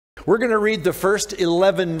We're going to read the first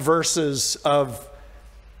 11 verses of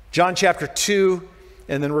John chapter 2,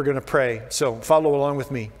 and then we're going to pray. So follow along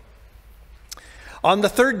with me. On the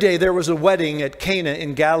third day, there was a wedding at Cana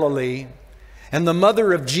in Galilee, and the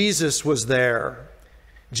mother of Jesus was there.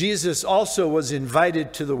 Jesus also was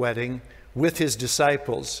invited to the wedding with his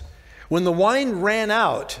disciples. When the wine ran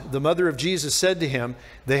out, the mother of Jesus said to him,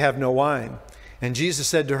 "They have no wine." And Jesus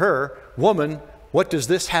said to her, "Woman, what does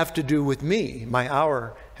this have to do with me? My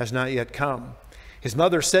hour has not yet come." His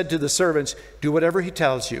mother said to the servants, "Do whatever he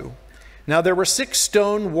tells you." Now there were 6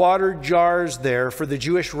 stone water jars there for the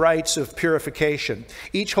Jewish rites of purification,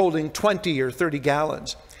 each holding 20 or 30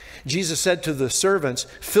 gallons. Jesus said to the servants,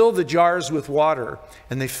 "Fill the jars with water."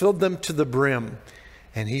 And they filled them to the brim.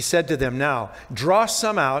 And he said to them, "Now draw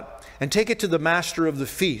some out and take it to the master of the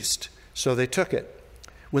feast." So they took it.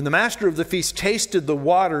 When the master of the feast tasted the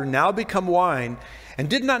water now become wine, and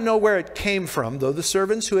did not know where it came from, though the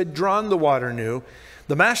servants who had drawn the water knew,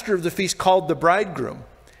 the master of the feast called the bridegroom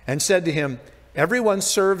and said to him, "Everyone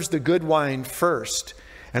serves the good wine first,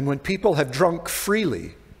 and when people have drunk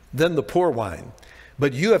freely, then the poor wine.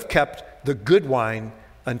 But you have kept the good wine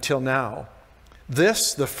until now."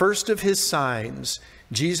 This, the first of his signs,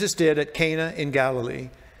 Jesus did at Cana in Galilee,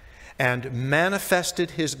 and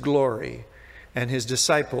manifested his glory, and his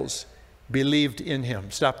disciples believed in him.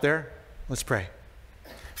 Stop there. Let's pray.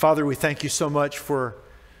 Father, we thank you so much for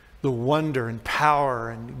the wonder and power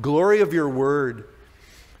and glory of your word.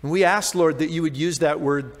 And we ask, Lord, that you would use that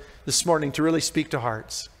word this morning to really speak to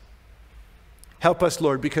hearts. Help us,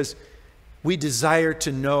 Lord, because we desire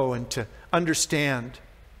to know and to understand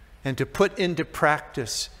and to put into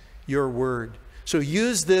practice your word. So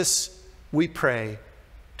use this, we pray,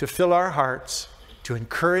 to fill our hearts, to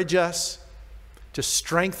encourage us, to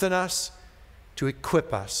strengthen us, to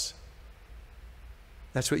equip us.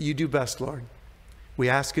 That's what you do best, Lord. We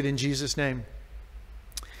ask it in Jesus' name.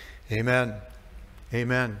 Amen.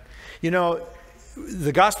 Amen. You know,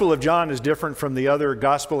 the Gospel of John is different from the other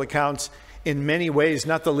gospel accounts in many ways,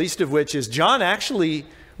 not the least of which is John actually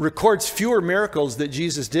records fewer miracles that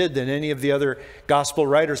Jesus did than any of the other gospel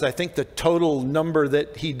writers. I think the total number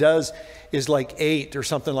that he does is like 8 or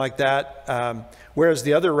something like that, whereas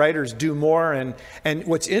the other writers do more. And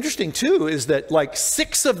what's interesting too is that like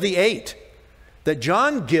 6 of the 8 that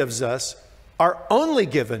John gives us are only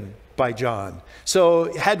given by John.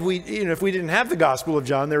 So had we, if we didn't have the Gospel of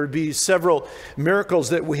John, there would be several miracles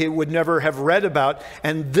that we would never have read about.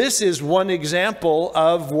 And this is one example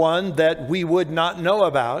of one that we would not know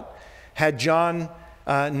about had John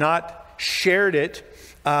not shared it.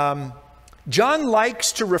 John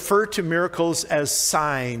likes to refer to miracles as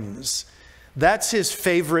signs. That's his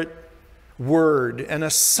favorite word. And a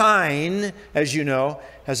sign, as you know,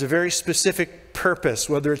 has a very specific purpose,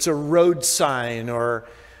 whether it's a road sign or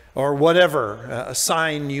whatever, a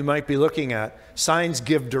sign you might be looking at. Signs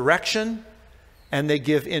give direction and they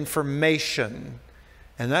give information.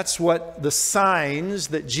 And that's what the signs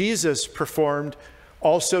that Jesus performed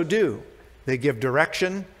also do. They give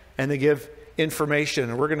direction and they give information.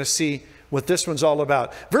 And we're going to see what this one's all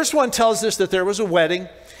about. Verse 1 tells us that there was a wedding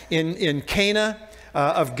in Cana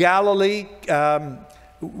of Galilee.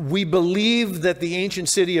 We believe that the ancient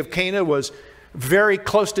city of Cana was very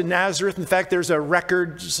close to Nazareth. In fact, there's a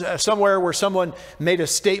record somewhere where someone made a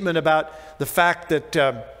statement about the fact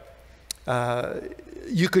that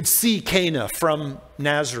you could see Cana from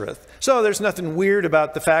Nazareth. So there's nothing weird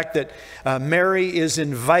about the fact that Mary is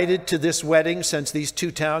invited to this wedding, since these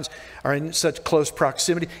two towns are in such close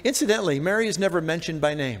proximity. Incidentally, Mary is never mentioned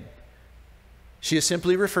by name. She is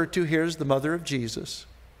simply referred to here as the mother of Jesus.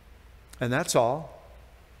 And that's all.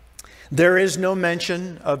 There is no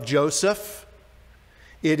mention of Joseph.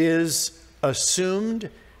 It is assumed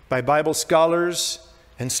by Bible scholars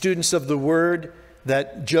and students of the Word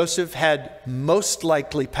that Joseph had most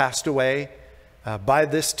likely passed away by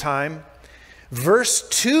this time. Verse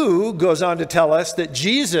 2 goes on to tell us that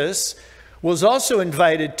Jesus was also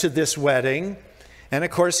invited to this wedding. And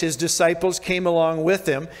of course, his disciples came along with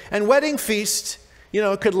him. And wedding feasts,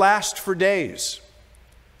 could last for days.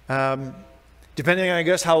 Depending on, I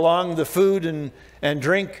guess, how long the food and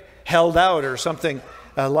drink held out or something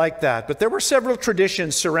like that. But there were several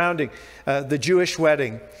traditions surrounding the Jewish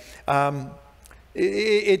wedding.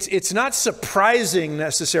 It's not surprising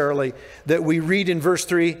necessarily that we read in verse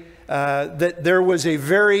 3 that there was a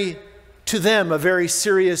very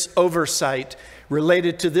serious oversight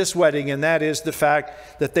related to this wedding, and that is the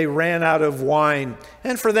fact that they ran out of wine.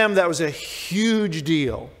 And for them, that was a huge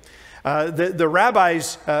deal. The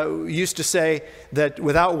rabbis used to say that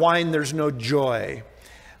without wine, there's no joy.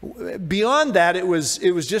 Beyond that, it was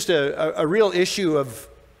just a real issue of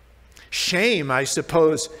shame, I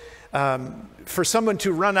suppose, for someone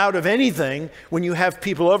to run out of anything when you have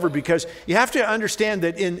people over, because you have to understand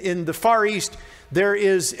that in the Far East,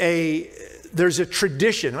 there's a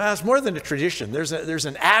tradition. Well, it's more than a tradition. There's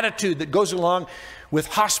an attitude that goes along with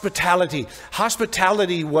hospitality.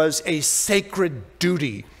 Hospitality was a sacred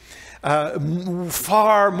duty,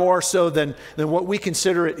 far more so than what we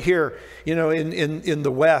consider it here, in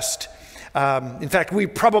the West. In fact, we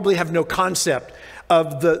probably have no concept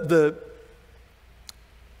of the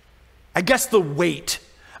weight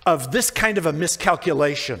of this kind of a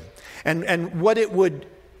miscalculation and what it would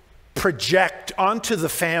project onto the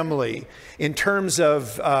family in terms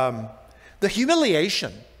of the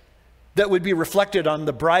humiliation that would be reflected on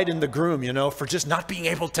the bride and the groom, for just not being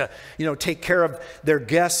able to, take care of their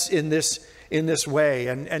guests in this way.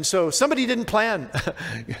 And so somebody didn't plan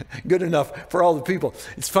good enough for all the people.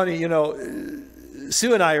 It's funny,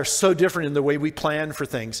 Sue and I are so different in the way we plan for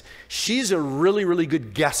things. She's a really, really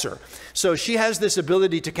good guesser. So she has this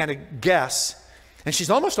ability to kind of guess, and she's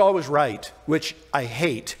almost always right, which I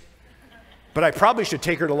hate. But I probably should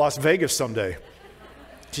take her to Las Vegas someday.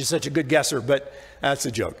 She's such a good guesser, but that's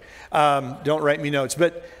a joke. Don't write me notes.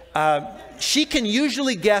 But she can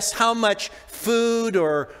usually guess how much food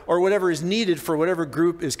or whatever is needed for whatever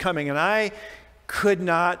group is coming. And I could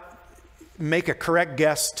not make a correct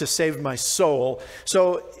guess to save my soul.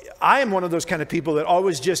 So I am one of those kind of people that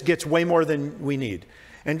always just gets way more than we need.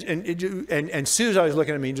 And Sue's always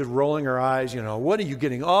looking at me and just rolling her eyes, what are you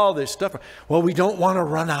getting all this stuff? Well, we don't want to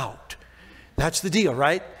run out. That's the deal,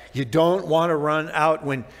 right? You don't want to run out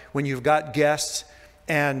when you've got guests.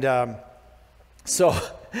 And so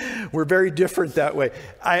we're very different that way.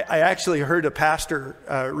 I actually heard a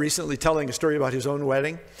pastor recently telling a story about his own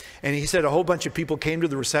wedding. And he said a whole bunch of people came to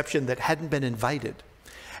the reception that hadn't been invited.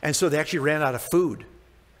 And so they actually ran out of food.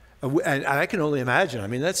 And I can only imagine. I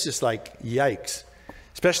mean, that's just like, yikes,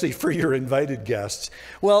 especially for your invited guests.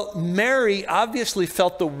 Well, Mary obviously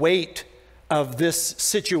felt the weight of this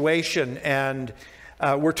situation. And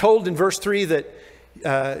we're told in verse 3 that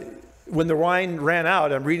when the wine ran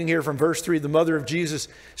out, I'm reading here from verse 3, the mother of Jesus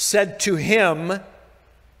said to him,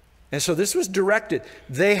 and so this was directed,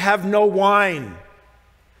 they have no wine.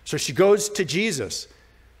 So she goes to Jesus.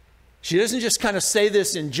 She doesn't just kind of say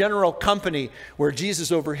this in general company where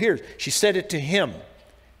Jesus overhears. She said it to him.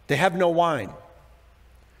 They have no wine.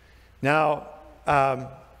 Now,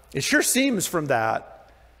 it sure seems from that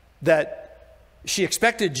she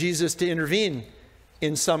expected Jesus to intervene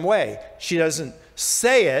in some way. She doesn't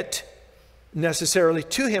say it necessarily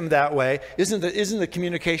to him that way. Isn't the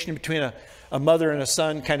communication between a mother and a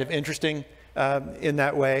son kind of interesting in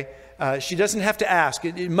that way? She doesn't have to ask.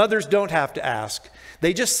 Mothers don't have to ask.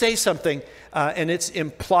 They just say something and it's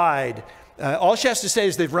implied. All she has to say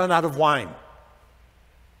is they've run out of wine.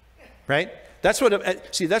 Right? That's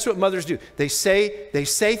what mothers do. They say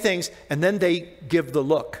things and then they give the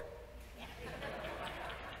look.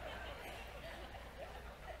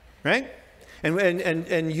 Right?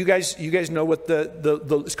 And you guys know what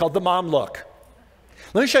it's called, the mom look.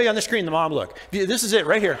 Let me show you on the screen the mom look. This is it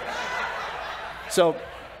right here. So,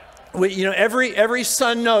 every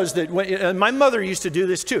son knows that and my mother used to do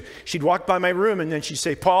this too. She'd walk by my room and then she'd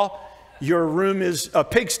say, Paul, your room is a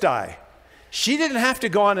pigsty. She didn't have to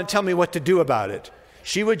go on and tell me what to do about it.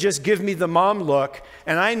 She would just give me the mom look,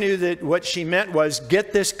 and I knew that what she meant was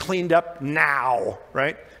get this cleaned up now,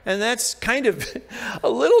 right? And that's kind of a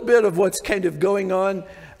little bit of what's kind of going on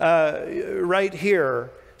right here.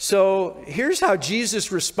 So here's how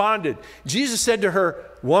Jesus responded. Jesus said to her,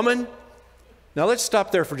 woman, now let's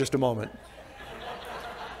stop there for just a moment.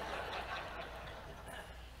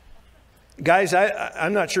 Guys,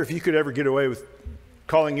 I'm not sure if you could ever get away with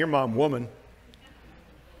calling your mom woman,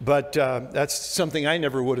 but that's something I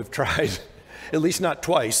never would have tried, at least not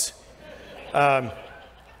twice.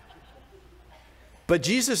 But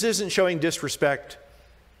Jesus isn't showing disrespect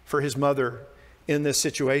for his mother in this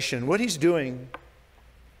situation. What he's doing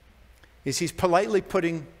is he's politely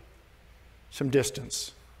putting some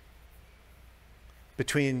distance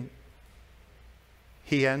between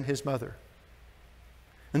he and his mother.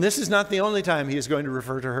 And this is not the only time he is going to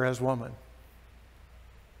refer to her as woman.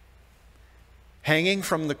 Hanging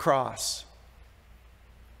from the cross,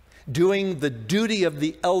 doing the duty of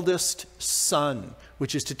the eldest son,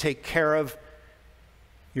 which is to take care of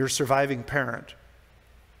your surviving parent.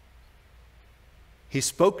 He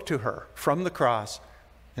spoke to her from the cross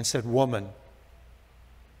and said, woman,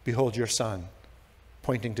 behold your son,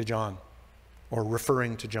 pointing to John or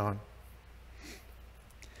referring to John.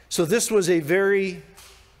 So this was a very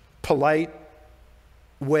polite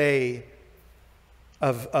way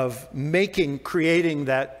of creating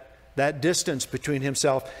that that distance between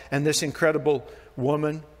himself and this incredible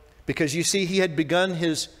woman. Because you see, he had begun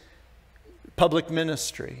his public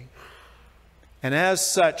ministry. And as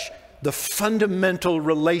such, the fundamental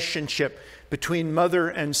relationship between mother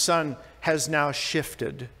and son has now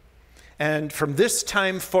shifted. And from this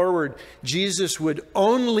time forward, Jesus would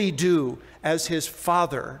only do as his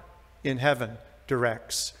Father in heaven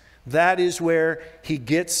directs. That is where he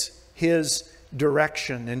gets his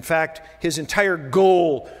direction. In fact, his entire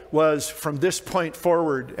goal was from this point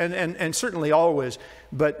forward, and certainly always,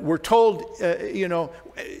 but we're told,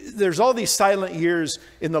 there's all these silent years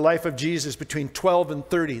in the life of Jesus between 12 and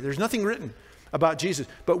 30. There's nothing written about Jesus.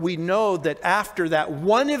 But we know that after that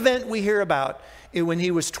one event we hear about, when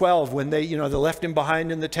he was 12, when they left him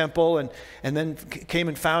behind in the temple and then came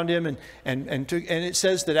and found him. And it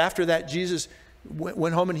says that after that, Jesus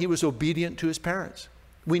went home and he was obedient to his parents.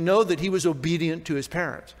 We know that he was obedient to his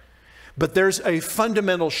parents. But there's a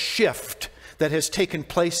fundamental shift that has taken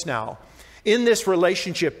place now in this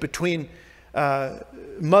relationship between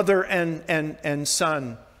mother and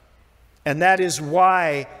son. And that is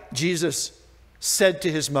why Jesus said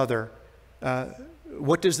to his mother,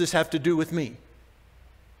 what does this have to do with me?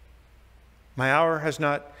 My hour has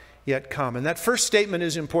not yet come. And that first statement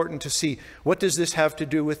is important to see. What does this have to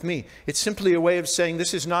do with me? It's simply a way of saying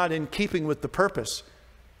this is not in keeping with the purpose,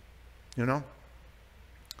 that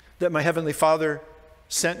my Heavenly Father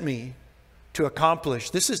sent me to accomplish.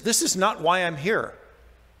 This is not why I'm here.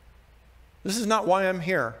 This is not why I'm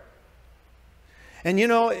here. And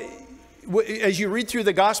as you read through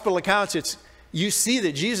the gospel accounts, you see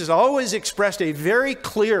that Jesus always expressed a very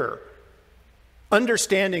clear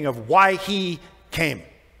understanding of why he came.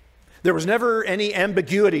 There was never any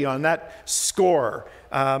ambiguity on that score.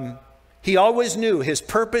 He always knew his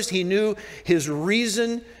purpose. He knew his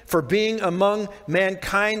reason for being among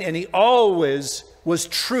mankind, and he always was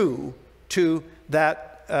true to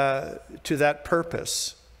that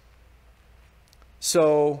purpose.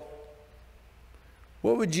 So,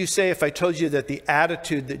 what would you say if I told you that the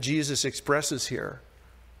attitude that Jesus expresses here,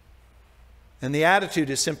 and the attitude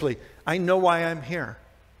is simply, I know why I'm here,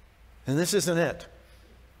 and this isn't it.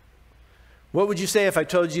 What would you say if I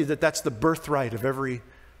told you that that's the birthright of every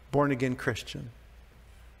born-again Christian?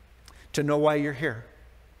 To know why you're here.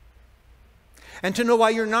 And to know why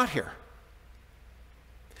you're not here.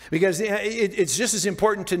 Because it's just as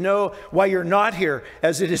important to know why you're not here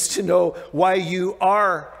as it is to know why you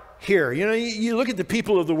are here. You look at the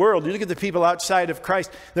people of the world, you look at the people outside of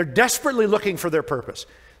Christ, they're desperately looking for their purpose.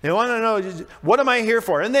 They want to know, what am I here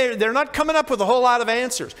for? And they're not coming up with a whole lot of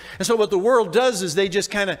answers. And so what the world does is they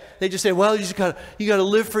just say, well, you got to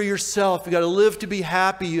live for yourself. You got to live to be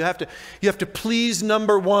happy. You have to please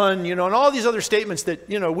number one, and all these other statements that,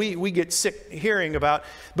 we get sick hearing about,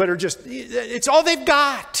 but are just, it's all they've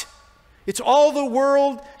got. It's all the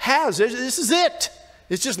world has. This is it.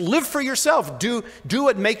 It's just live for yourself. Do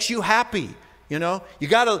what makes you happy. You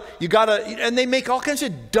gotta, and they make all kinds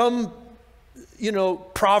of dumb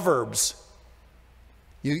proverbs.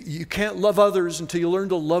 You can't love others until you learn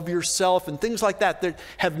to love yourself, and things like that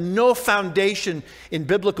have no foundation in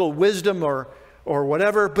biblical wisdom or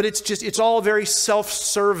whatever, but it's all very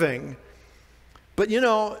self-serving. But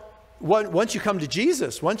once you come to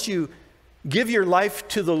Jesus, once you give your life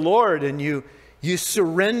to the Lord and you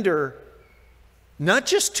surrender not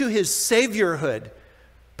just to his saviorhood,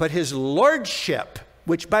 but his lordship,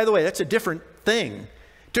 which, by the way, that's a different thing.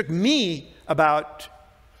 It took me about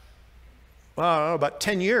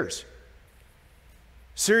 10 years.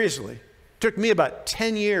 Seriously. It took me about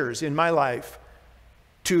 10 years in my life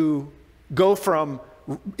to go from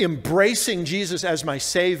embracing Jesus as my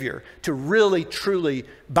Savior to really, truly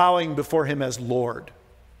bowing before him as Lord.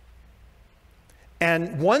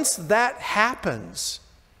 And once that happens,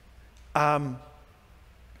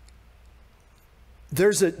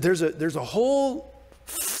 there's a whole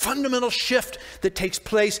fundamental shift that takes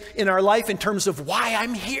place in our life in terms of why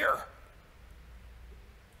I'm here.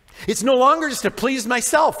 It's no longer just to please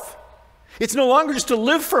myself. It's no longer just to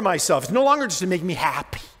live for myself. It's no longer just to make me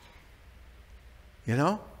happy.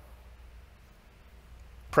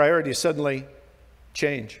 Priorities suddenly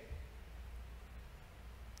change.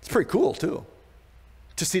 It's pretty cool too,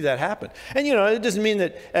 to see that happen. And it doesn't mean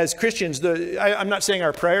that as Christians, I'm not saying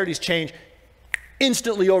our priorities change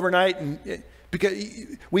instantly overnight, because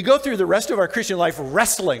we go through the rest of our Christian life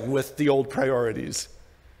wrestling with the old priorities,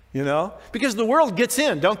 because the world gets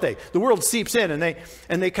in, don't they? The world seeps in, and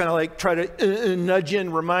they kind of like try to nudge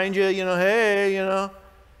in, remind you, hey,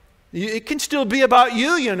 it can still be about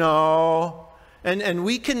you, and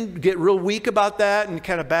we can get real weak about that and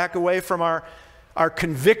kind of back away from our our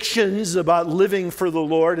convictions about living for the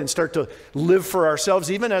Lord and start to live for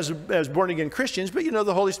ourselves, even as born-again Christians. But,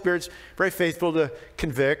 the Holy Spirit's very faithful to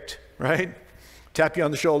convict, right? Tap you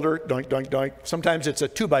on the shoulder, doink, doink, doink. Sometimes it's a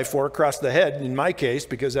 2x4 across the head, in my case,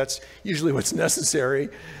 because that's usually what's necessary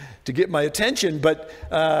to get my attention. But,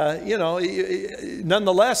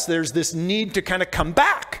 nonetheless, there's this need to kind of come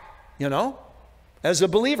back, as a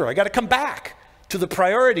believer. I got to come back to the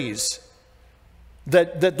priorities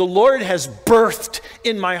that the Lord has birthed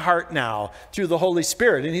in my heart now through the Holy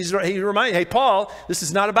Spirit. And he reminds, hey, Paul, this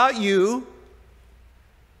is not about you.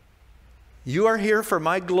 You are here for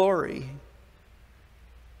my glory.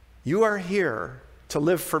 You are here to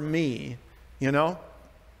live for me,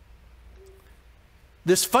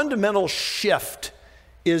 This fundamental shift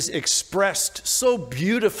is expressed so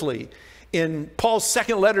beautifully in Paul's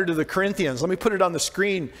second letter to the Corinthians. Let me put it on the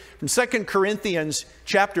screen. From 2 Corinthians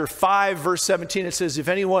chapter 5, verse 17, it says, if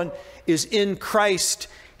anyone is in Christ,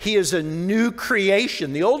 he is a new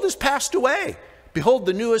creation. The old has passed away. Behold,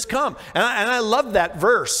 the new has come. And I love that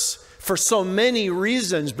verse for so many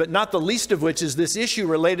reasons, but not the least of which is this issue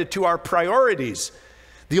related to our priorities.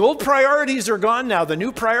 The old priorities are gone now. The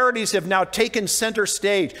new priorities have now taken center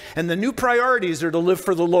stage. And the new priorities are to live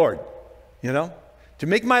for the Lord, to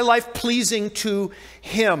make my life pleasing to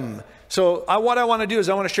Him. So what I want to do is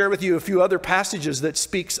I want to share with you a few other passages that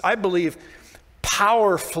speaks, I believe,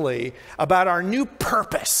 powerfully about our new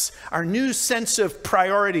purpose, our new sense of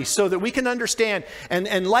priority, so that we can understand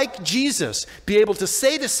and like Jesus, be able to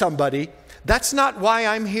say to somebody, that's not why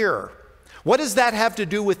I'm here. What does that have to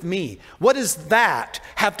do with me? What does that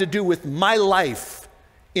have to do with my life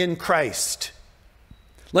in Christ?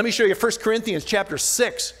 Let me show you 1 Corinthians chapter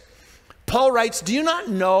 6. Paul writes, do you not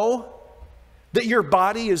know that your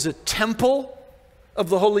body is a temple of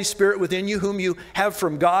the Holy Spirit within you, whom you have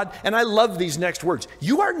from God? And I love these next words.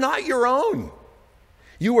 You are not your own.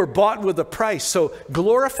 You were bought with a price. So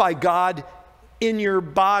glorify God in your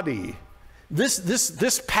body.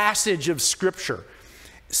 This passage of Scripture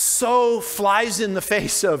so flies in the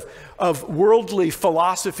face of worldly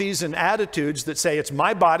philosophies and attitudes that say, it's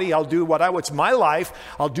my body, it's my life,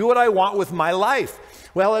 I'll do what I want with my life.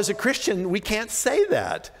 Well, as a Christian, we can't say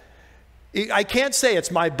that. I can't say it's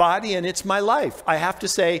my body and it's my life. I have to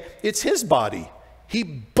say it's His body. He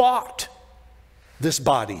bought this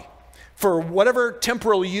body for whatever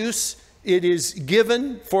temporal use it is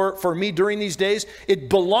given for me during these days. It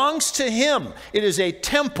belongs to Him. It is a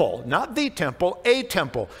temple, not the temple, a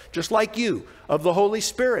temple, just like you, of the Holy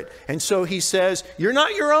Spirit. And so He says, you're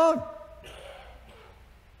not your own.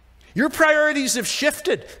 Your priorities have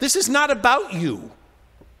shifted. This is not about you.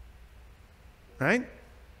 Right?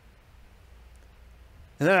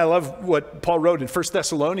 And then I love what Paul wrote in 1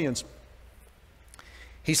 Thessalonians.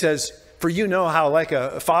 He says, for you know how, like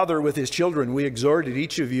a father with his children, we exhorted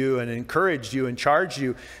each of you and encouraged you and charged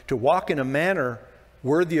you to walk in a manner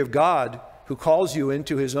worthy of God, who calls you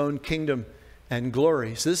into His own kingdom and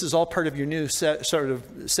glory. So this is all part of your new set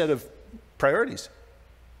of priorities.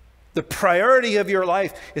 The priority of your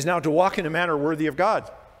life is now to walk in a manner worthy of God.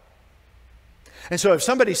 And so if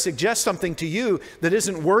somebody suggests something to you that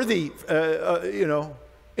isn't worthy,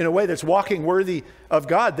 in a way that's walking worthy of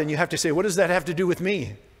God, then you have to say, what does that have to do with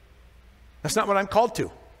me? That's not what I'm called to.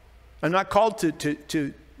 I'm not called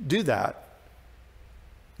to do that.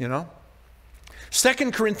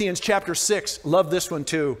 2 Corinthians chapter 6, love this one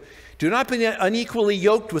too. Do not be unequally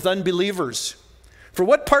yoked with unbelievers. For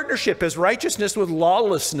what partnership has righteousness with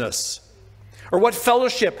lawlessness? Or what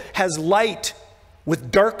fellowship has light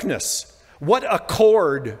with darkness? What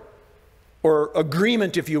accord or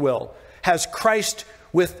agreement, if you will, has Christ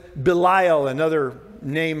with Belial, another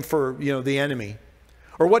name for, the enemy?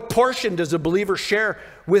 Or what portion does a believer share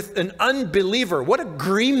with an unbeliever? What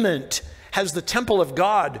agreement has the temple of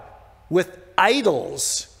God with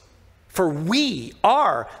idols? For we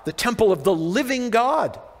are the temple of the living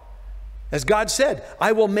God. As God said,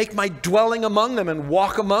 I will make my dwelling among them and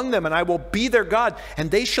walk among them, and I will be their God,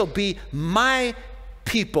 and they shall be my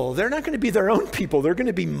people. They're not going to be their own people. They're going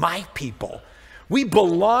to be my people. We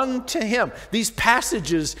belong to Him. These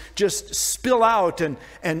passages just spill out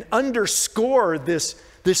and underscore this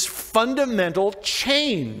fundamental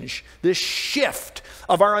change, this shift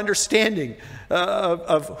of our understanding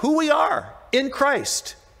of who we are in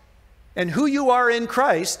Christ. And who you are in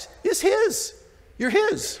Christ is His. You're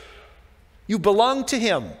His. You belong to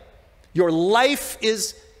Him. Your life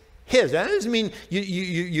is His. That doesn't mean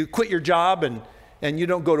you quit your job and you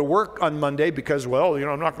don't go to work on Monday because,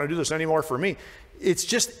 I'm not going to do this anymore for me. It's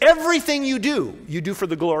just everything you do for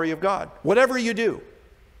the glory of God. Whatever you do.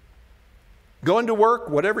 going to work,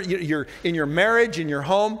 whatever, you're in your marriage, in your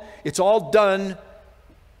home, it's all done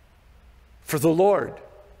for the Lord.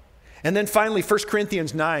 And then finally, 1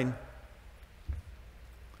 Corinthians 9.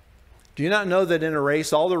 Do you not know that in a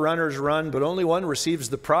race all the runners run, but only one receives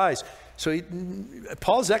the prize? So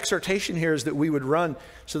Paul's exhortation here is that we would run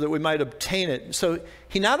so that we might obtain it. So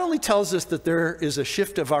he not only tells us that there is a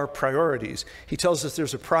shift of our priorities, he tells us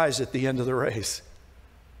there's a prize at the end of the race.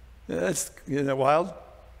 Isn't that wild?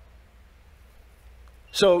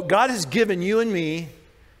 So God has given you and me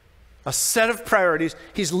a set of priorities.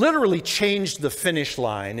 He's literally changed the finish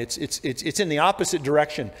line. It's in the opposite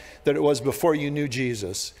direction that it was before you knew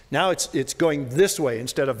Jesus. Now it's going this way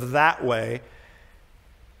instead of that way.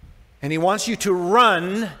 And he wants you to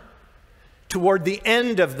run toward the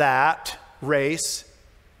end of that race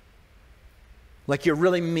like you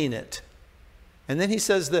really mean it. And then he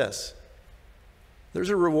says this, there's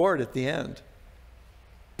a reward at the end,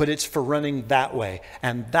 but it's for running that way.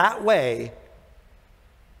 And that way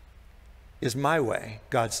is my way,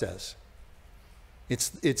 God says.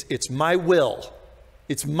 It's my will.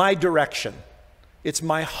 It's my direction. It's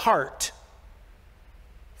my heart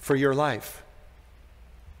for your life.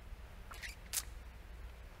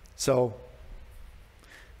 So,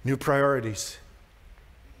 new priorities,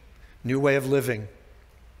 new way of living.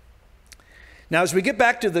 Now, as we get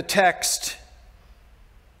back to the text,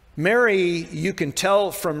 Mary, you can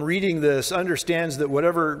tell from reading this, understands that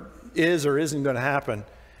whatever is or isn't going to happen,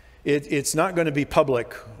 it's not going to be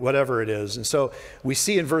public, whatever it is. And so we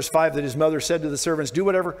see in verse 5 that his mother said to the servants, do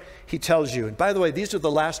whatever he tells you. And by the way, these are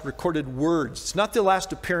the last recorded words. It's not the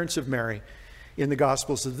last appearance of Mary in the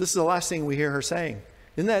Gospels. So this is the last thing we hear her saying.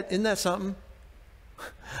 Isn't that something?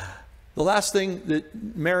 The last thing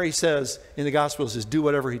that Mary says in the Gospels is do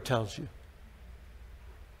whatever he tells you.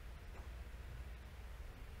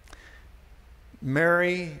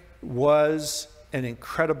 Mary was an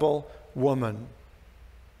incredible woman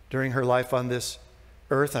during her life on this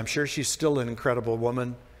earth. I'm sure she's still an incredible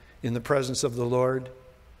woman in the presence of the Lord.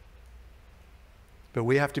 But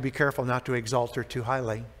we have to be careful not to exalt her too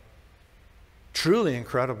highly. Truly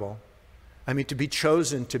incredible. I mean, to be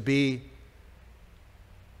chosen to be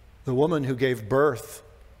the woman who gave birth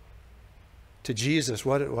to Jesus.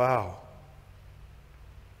 Wow.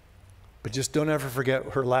 But just don't ever forget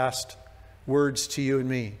her last words to you and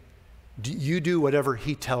me. You do whatever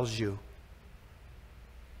he tells you.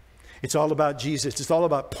 It's all about Jesus. It's all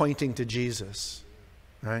about pointing to Jesus,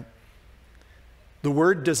 right? The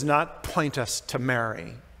word does not point us to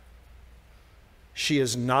Mary. She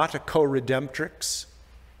is not a co-redemptrix.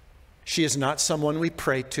 She is not someone we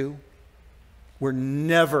pray to. We're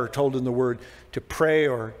never told in the word to pray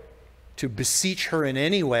or to beseech her in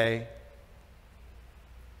any way.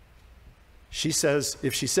 She says,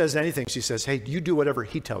 if she says anything, she says, hey, you do whatever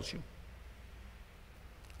he tells you.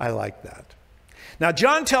 I like that. Now,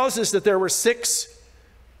 John tells us that there were 6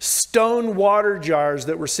 stone water jars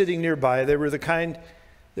that were sitting nearby. They were the kind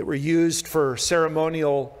that were used for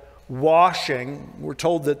ceremonial washing. We're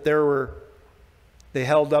told that they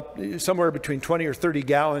held up somewhere between 20 or 30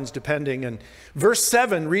 gallons, depending. And verse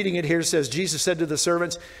 7, reading it here, says, Jesus said to the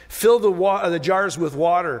servants, fill the jars with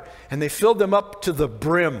water. And they filled them up to the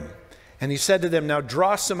brim. And he said to them, now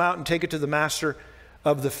draw some out and take it to the master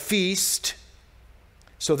of the feast.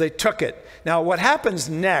 So they took it. Now, what happens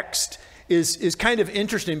next is kind of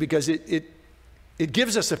interesting because it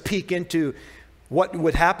gives us a peek into what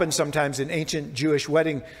would happen sometimes in ancient Jewish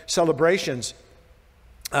wedding celebrations.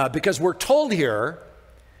 Because we're told here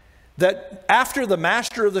that after the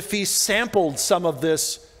master of the feast sampled some of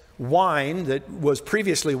this wine that was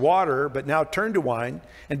previously water but now turned to wine,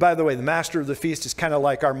 and by the way, the master of the feast is kind of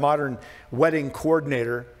like our modern wedding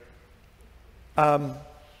coordinator.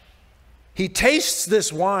 He tastes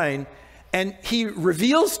this wine and he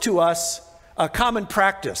reveals to us a common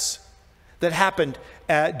practice that happened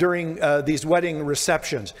during these wedding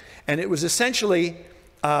receptions. And it was essentially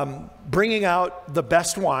bringing out the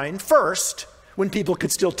best wine first when people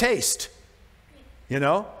could still taste, you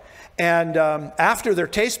know? And after their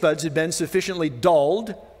taste buds had been sufficiently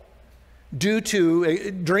dulled due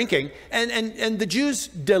to drinking, and the Jews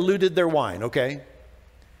diluted their wine, okay?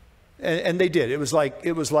 And they did. It was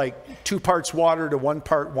like 2 parts water to 1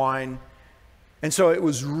 part wine. And so it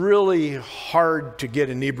was really hard to get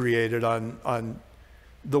inebriated on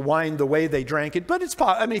the wine the way they drank it. But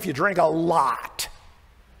if you drank a lot,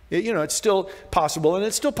 it's still possible. And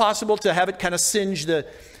it's still possible to have it kind of singe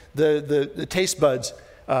the taste buds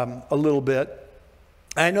a little bit.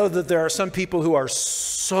 I know that there are some people who are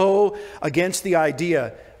so against the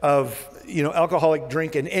idea of, alcoholic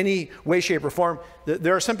drink in any way, shape, or form.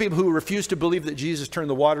 There are some people who refuse to believe that Jesus turned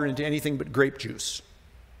the water into anything but grape juice.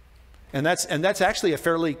 And that's actually a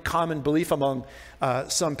fairly common belief among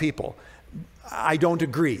some people. I don't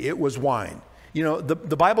agree. It was wine.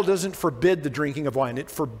 The Bible doesn't forbid the drinking of wine. It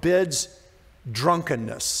forbids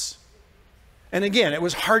drunkenness. And again, it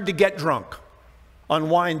was hard to get drunk on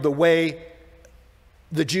wine the way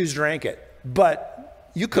the Jews drank it.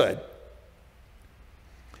 But you could.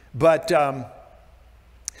 But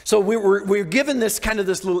so we're given this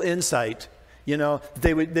little insight.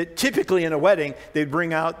 That typically in a wedding, they'd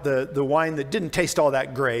bring out the wine that didn't taste all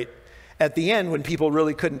that great at the end when people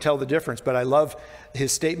really couldn't tell the difference. But I love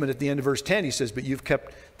his statement at the end of verse 10. He says, but you've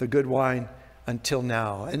kept the good wine until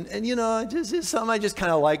now. And this is something I just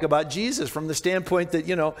kind of like about Jesus from the standpoint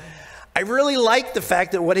that, I really like the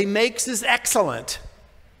fact that what he makes is excellent.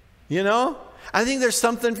 I think there's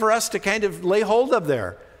something for us to kind of lay hold of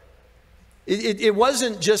there. It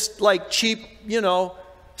wasn't just like cheap,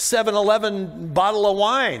 7-Eleven bottle of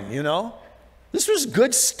wine, This was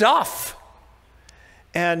good stuff.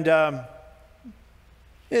 And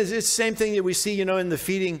it's the same thing that we see, in the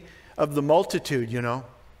feeding of the multitude,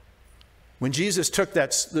 When Jesus took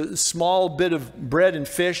the small bit of bread and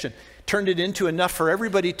fish and turned it into enough for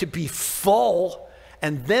everybody to be full,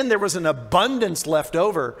 and then there was an abundance left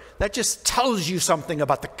over, that just tells you something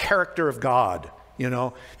about the character of God.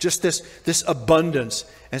 Just this abundance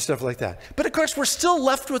and stuff like that. But of course, we're still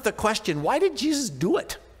left with the question, why did Jesus do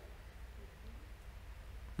it?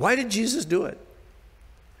 Why did Jesus do it?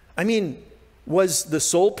 I mean, was the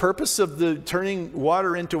sole purpose of the turning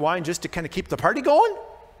water into wine just to kind of keep the party going?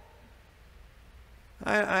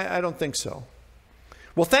 I don't think so.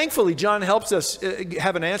 Well, thankfully, John helps us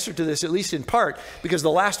have an answer to this, at least in part, because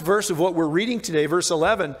the last verse of what we're reading today, verse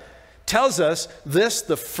 11, tells us this,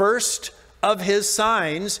 the first of his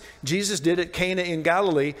signs Jesus did at Cana in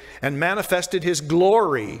Galilee and manifested his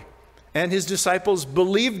glory, and his disciples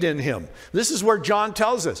believed in him. This is where John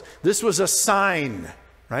tells us this was a sign,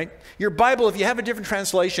 right? Your Bible, if you have a different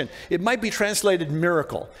translation, it might be translated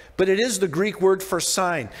miracle, but it is the Greek word for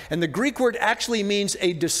sign. And the Greek word actually means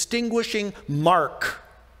a distinguishing mark.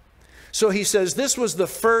 So he says this was the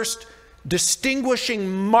first distinguishing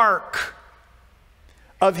mark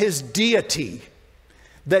of his deity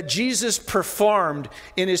that Jesus performed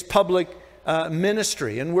in his public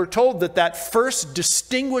ministry. And we're told that first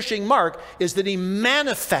distinguishing mark is that he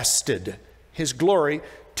manifested his glory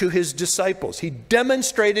to his disciples. He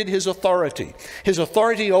demonstrated his authority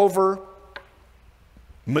over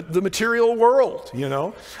the material world,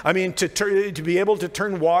 I mean, to be able to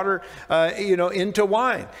turn water, into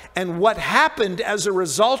wine. And what happened as a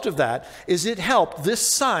result of that is this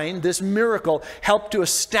sign, this miracle, helped to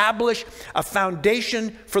establish a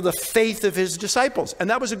foundation for the faith of his disciples. And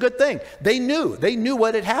that was a good thing. They knew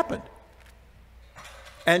what had happened.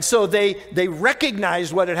 And so they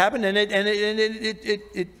recognized what had happened, and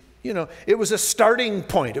it was a starting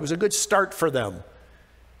point. It was a good start for them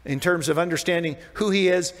in terms of understanding who he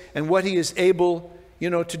is and what he is able,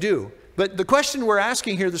 to do. But the question we're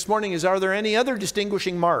asking here this morning is, are there any other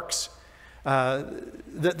distinguishing marks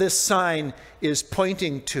that this sign is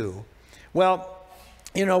pointing to? Well,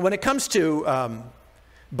 when it comes to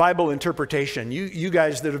Bible interpretation, you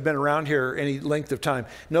guys that have been around here any length of time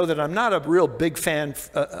know that I'm not a real big fan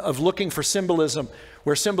of looking for symbolism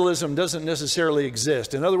where symbolism doesn't necessarily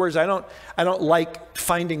exist. In other words, I don't like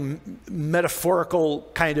finding metaphorical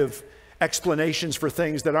kind of explanations for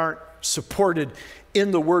things that aren't supported in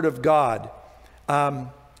the Word of God. But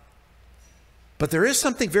there is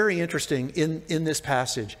something very interesting in this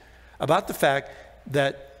passage about the fact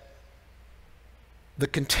that the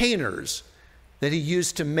containers that he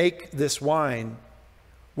used to make this wine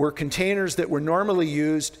were containers that were normally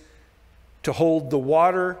used to hold the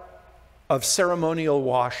water of ceremonial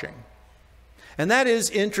washing. And that is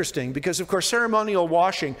interesting because, of course, ceremonial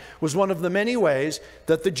washing was one of the many ways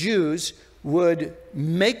that the Jews would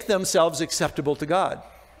make themselves acceptable to God.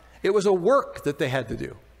 It was a work that they had to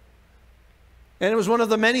do. And it was one of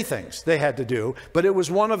the many things they had to do, but it was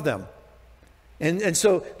one of them. And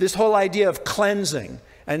so this whole idea of cleansing,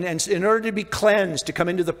 and in order to be cleansed, to come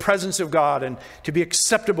into the presence of God and to be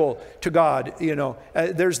acceptable to God,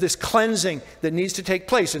 there's this cleansing that needs to take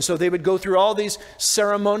place. And so they would go through all these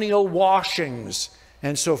ceremonial washings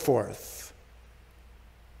and so forth.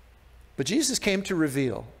 But Jesus came to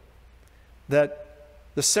reveal that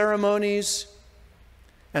the ceremonies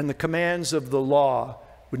and the commands of the law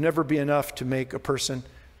would never be enough to make a person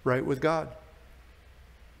right with God.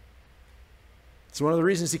 It's one of the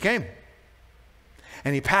reasons he came.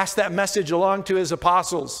 And he passed that message along to his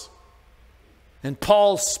apostles. And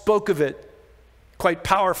Paul spoke of it quite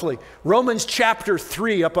powerfully. Romans chapter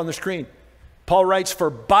 3 up on the screen. Paul writes, for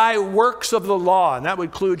by works of the law, and that would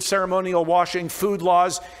include ceremonial washing, food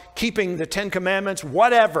laws, keeping the 10 commandments,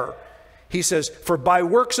 whatever. He says, for by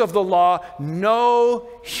works of the law, no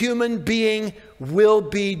human being will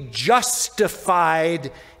be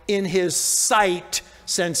justified in his sight,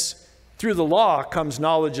 since through the law comes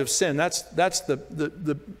knowledge of sin. That's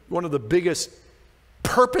the one of the biggest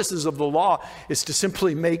purposes of the law, is to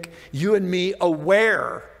simply make you and me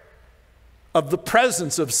aware of the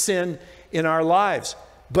presence of sin in our lives.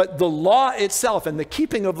 But the law itself and the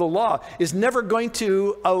keeping of the law is never going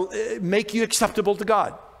to make you acceptable to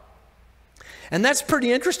God. And that's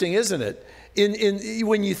pretty interesting, isn't it?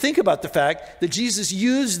 When you think about the fact that Jesus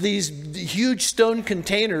used these huge stone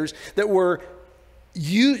containers that were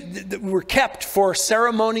kept for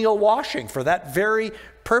ceremonial washing, for that very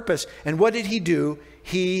purpose. And what did he do?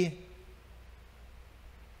 He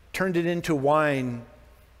turned it into wine.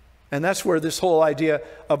 And that's where this whole idea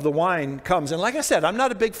of the wine comes. And like I said, I'm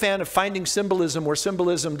not a big fan of finding symbolism where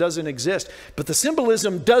symbolism doesn't exist. But the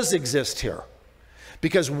symbolism does exist here.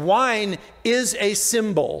 Because wine is a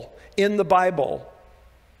symbol in the Bible.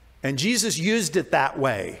 And Jesus used it that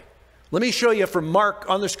way. Let me show you from Mark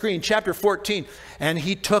on the screen, chapter 14. And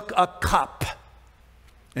he took a cup.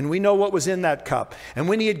 And we know what was in that cup. And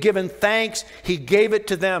when he had given thanks, he gave it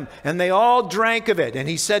to them. And they all drank of it. And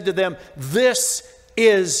he said to them, this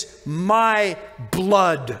is my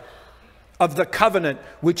blood of the covenant,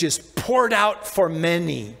 which is poured out for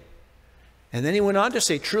many. And then he went on to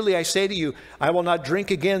say, truly I say to you, I will not drink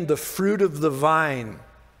again the fruit of the vine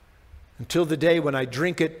until the day when I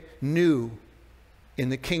drink it new in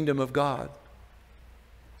the kingdom of God.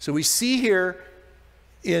 So we see here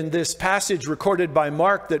in this passage recorded by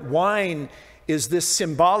Mark that wine is this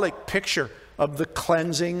symbolic picture of the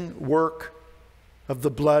cleansing work of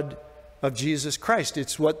the blood of Jesus Christ.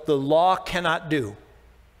 It's what the law cannot do.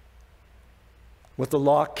 What the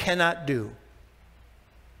law cannot do.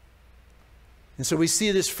 And so we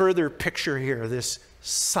see this further picture here, this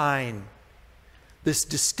sign, this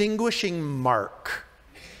distinguishing mark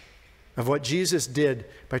of what Jesus did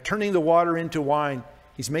by turning the water into wine.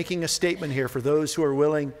 He's making a statement here for those who are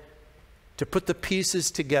willing to put the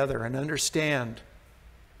pieces together and understand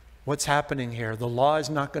what's happening here. The law is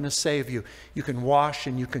not going to save you. You can wash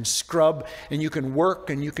and you can scrub and you can work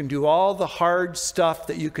and you can do all the hard stuff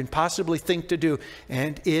that you can possibly think to do,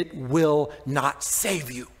 and it will not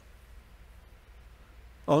save you.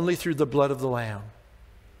 Only through the blood of the Lamb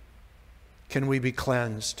can we be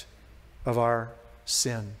cleansed of our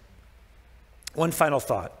sin. One final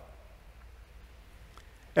thought.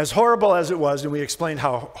 As horrible as it was, and we explained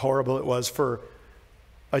how horrible it was for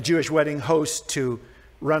a Jewish wedding host to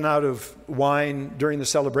run out of wine during the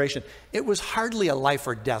celebration, it was hardly a life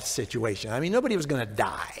or death situation. I mean, nobody was going to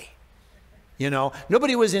die. You know,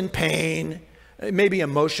 nobody was in pain, maybe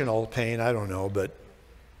emotional pain, I don't know, but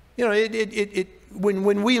you know,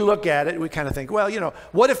 when we look at it, we kind of think, well, you know,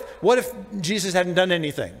 what if Jesus hadn't done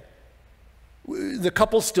anything? The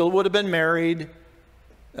couple still would have been married.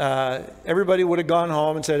 Everybody would have gone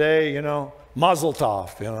home and said, hey, you know, mazel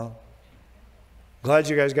tov, you know. Glad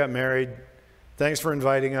you guys got married. Thanks for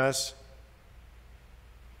inviting us.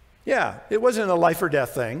 Yeah, it wasn't a life or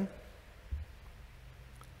death thing.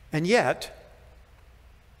 And yet,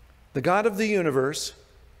 the God of the universe,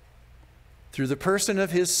 through the person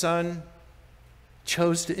of his Son,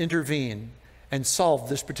 chose to intervene and solve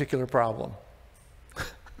this particular problem.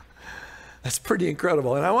 That's pretty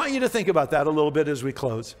incredible. And I want you to think about that a little bit as we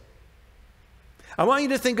close. I want you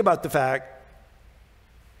to think about the fact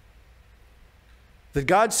that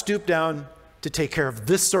God stooped down to take care of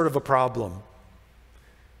this sort of a problem.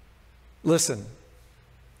 Listen,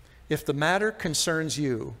 if the matter concerns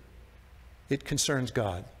you, it concerns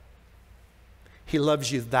God. He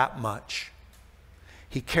loves you that much.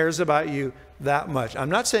 He cares about you that much. I'm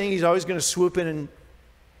not saying he's always going to swoop in and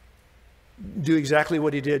do exactly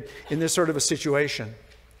what he did in this sort of a situation.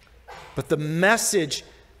 But the message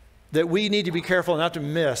that we need to be careful not to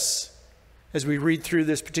miss as we read through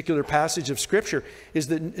this particular passage of Scripture is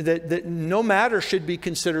that no matter should be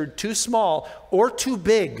considered too small or too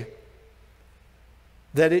big,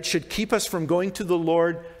 that it should keep us from going to the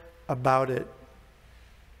Lord about it.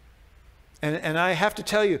 And I have to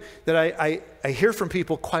tell you that I hear from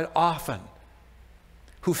people quite often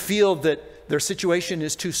who feel that their situation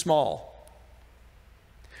is too small.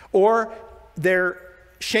 Or they're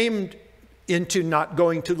shamed into not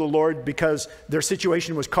going to the Lord because their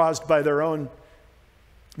situation was caused by their own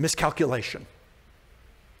miscalculation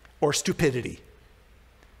or stupidity.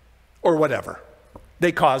 or whatever.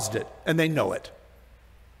 They caused it, and they know it.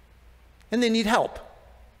 And they need help.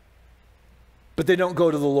 But they don't go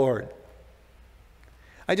to the Lord.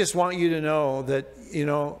 I just want you to know that,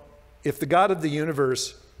 if the God of the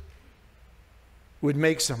universe would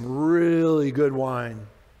make some really good wine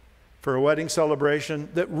for a wedding celebration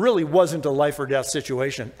that really wasn't a life or death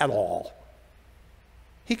situation at all,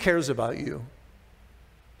 He cares about you.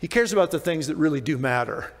 He cares about the things that really do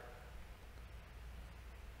matter.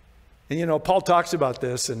 And Paul talks about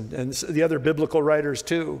this, and the other biblical writers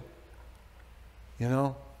too.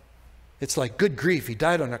 It's like, good grief, He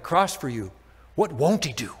died on a cross for you. What won't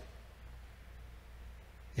He do?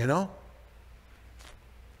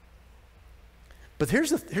 But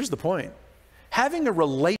here's the point. Having a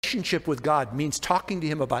relationship with God means talking to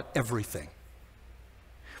Him about everything.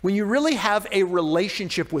 When you really have a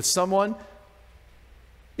relationship with someone,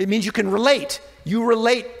 it means you can relate. You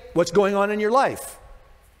relate what's going on in your life.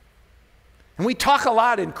 And we talk a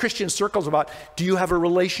lot in Christian circles about, do you have a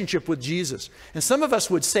relationship with Jesus? And some of us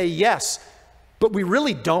would say yes, but we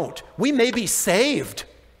really don't. We may be saved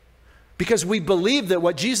because we believe that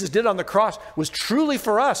what Jesus did on the cross was truly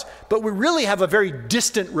for us, but we really have a very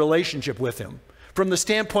distant relationship with Him from the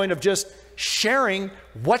standpoint of just sharing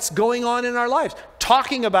what's going on in our lives,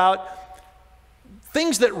 talking about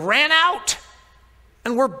things that ran out,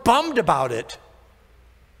 and we're bummed about it.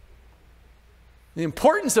 The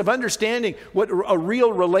importance of understanding what a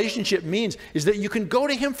real relationship means is that you can go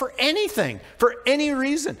to Him for anything, for any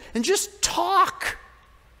reason, and just talk.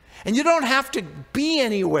 And you don't have to be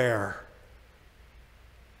anywhere.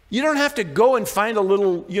 You don't have to go and find a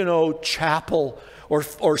little, chapel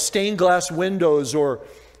or stained glass windows or,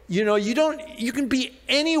 you can be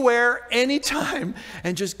anywhere, anytime,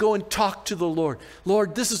 and just go and talk to the Lord.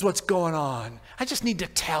 Lord, this is what's going on. I just need to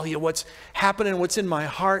tell you what's happening, what's in my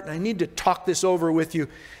heart, and I need to talk this over with you.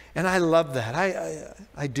 And I love that.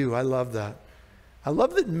 I do. I love that. I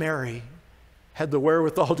love that Mary had the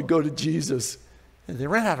wherewithal to go to Jesus. And they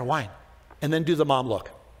ran out of wine. And then do the mom look.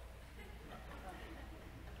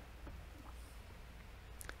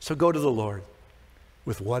 So go to the Lord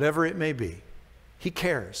with whatever it may be. He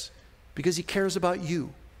cares because He cares about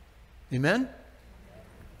you. Amen?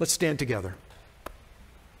 Let's stand together.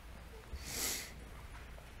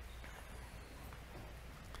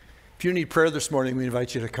 If you need prayer this morning, we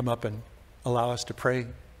invite you to come up and allow us to pray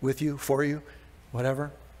with you, for you,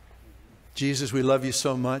 whatever. Jesus, we love you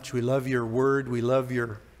so much. We love your word. We love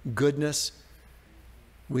your goodness.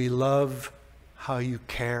 We love how you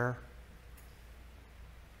care.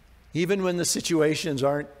 Even when the situations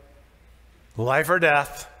aren't life or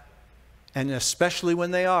death, and especially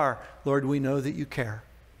when they are, Lord, we know that you care.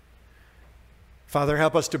 Father,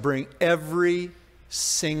 help us to bring every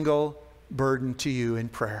single burden to you in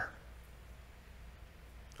prayer.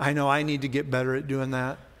 I know I need to get better at doing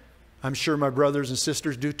that. I'm sure my brothers and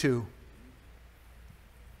sisters do too.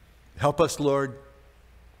 Help us, Lord,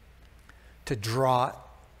 to draw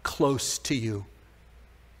close to you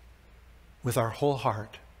with our whole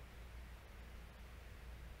heart.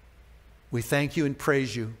 We thank you and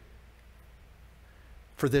praise you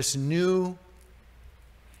for this new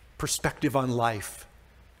perspective on life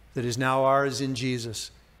that is now ours in Jesus.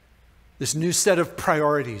 This new set of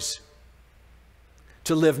priorities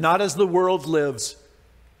to live not as the world lives,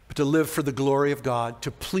 but to live for the glory of God, to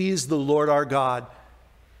please the Lord our God,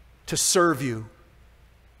 to serve you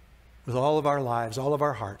with all of our lives, all of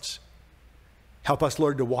our hearts. Help us,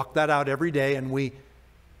 Lord, to walk that out every day, and we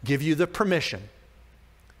give you the permission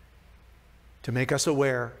to make us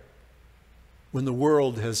aware when the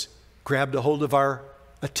world has grabbed a hold of our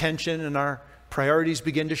attention and our priorities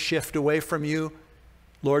begin to shift away from you.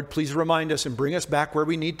 Lord, please remind us and bring us back where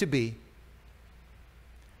we need to be.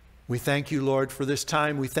 We thank you, Lord, for this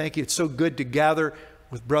time. We thank you. It's so good to gather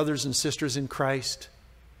with brothers and sisters in Christ.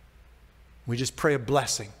 We just pray a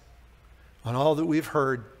blessing on all that we've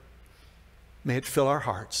heard. May it fill our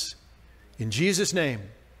hearts. In Jesus' name.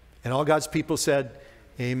 And all God's people said,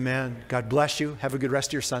 amen. God bless you. Have a good rest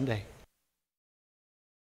of your Sunday.